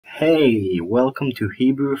Hey, welcome to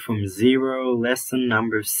Hebrew from Zero, lesson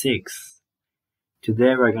number 6.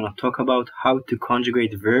 Today we're going to talk about how to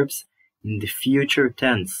conjugate verbs in the future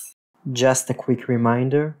tense. Just a quick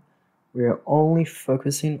reminder, we are only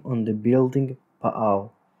focusing on the building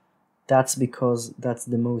pa'al. That's because that's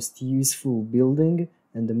the most useful building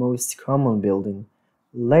and the most common building.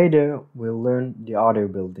 Later we'll learn the other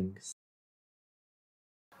buildings.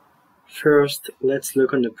 First, let's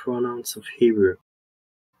look on the pronouns of Hebrew.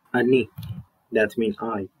 Ani, that means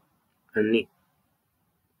I. Ani.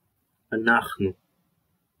 Anachnu,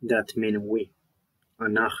 that means we.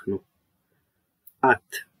 Anachnu. At,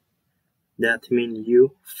 that means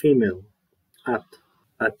you, female. At.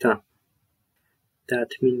 Ata, that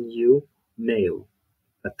means you, male.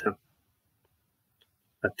 Ata.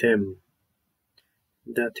 Atem,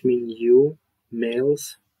 that means you,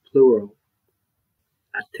 males, plural.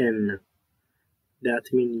 Aten, that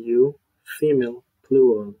means you, female,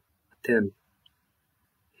 plural. Atem.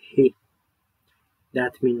 He,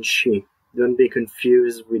 that means she. Don't be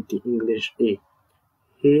confused with the English he.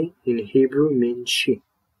 He in Hebrew means she.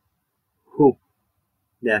 Who,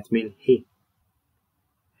 that means he.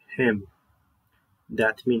 Him,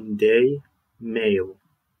 that means they, male.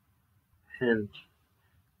 Hen,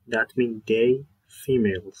 that means they,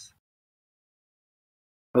 females.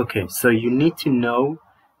 Okay, so you need to know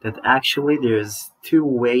that actually there's two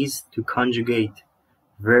ways to conjugate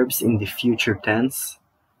verbs in the future tense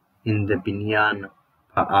in the binyan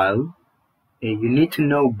pa'al. You need to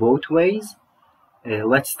know both ways.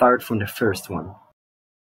 Let's start from the first one.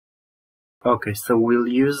 Okay, so we'll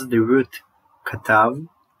use the root katav.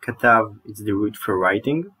 Katav is the root for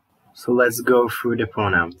writing. So let's go through the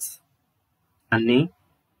pronouns. Ani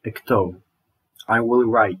ektov, I will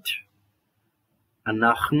write.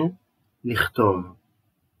 Anachnu nikhtov.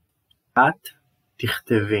 At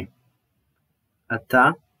tiכתבי. אתה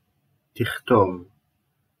תכתוב.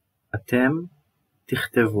 אתם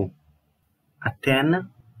תכתבו. אתן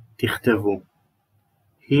תכתבו.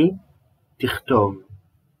 היא תכתוב.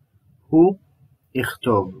 הוא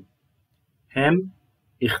יכתוב. הם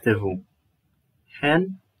יכתבו. הן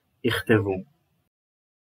יכתבו.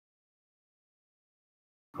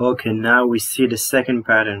 Okay, now we see the second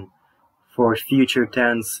pattern for future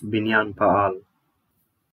tense binyan pa'al.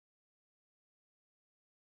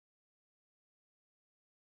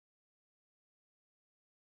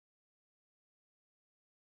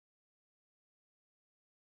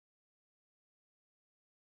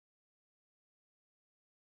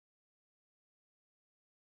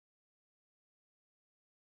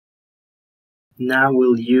 Now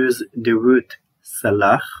we'll use the root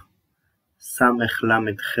salach, samech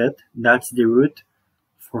lamed chet, that's the root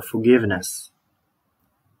for forgiveness.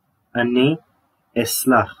 Ani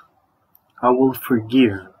eslach, I will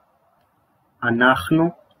forgive.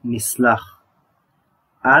 Anachnu nislach.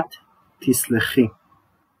 At tislechi.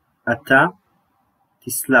 Ata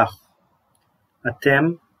tislach.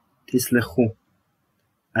 Atem tislechu.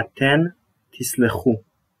 Aten tislechu.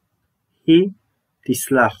 Hi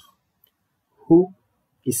tislach. הוא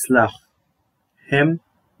יסלח, הם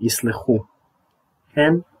יסלחו,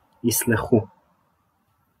 הן יסלחו.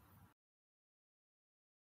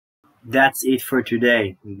 That's it for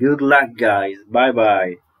today. Good luck, guys. Bye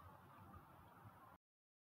bye.